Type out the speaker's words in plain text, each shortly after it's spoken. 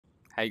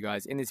Hey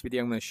guys, in this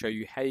video I'm going to show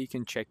you how you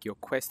can check your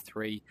Quest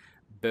 3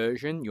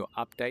 version, your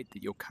update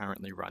that you're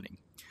currently running.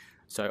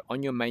 So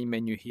on your main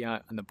menu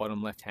here in the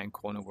bottom left hand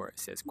corner where it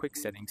says quick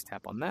settings,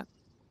 tap on that.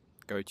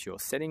 Go to your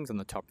settings on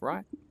the top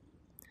right.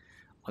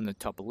 On the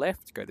top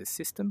left, go to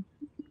system.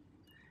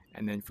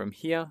 And then from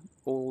here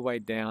all the way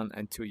down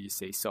until you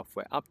see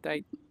software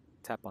update,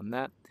 tap on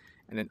that.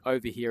 And then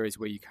over here is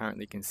where you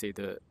currently can see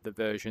the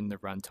version, the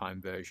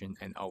runtime version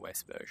and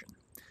OS version.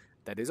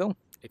 That is all.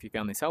 If you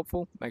found this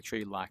helpful, make sure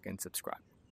you like and subscribe.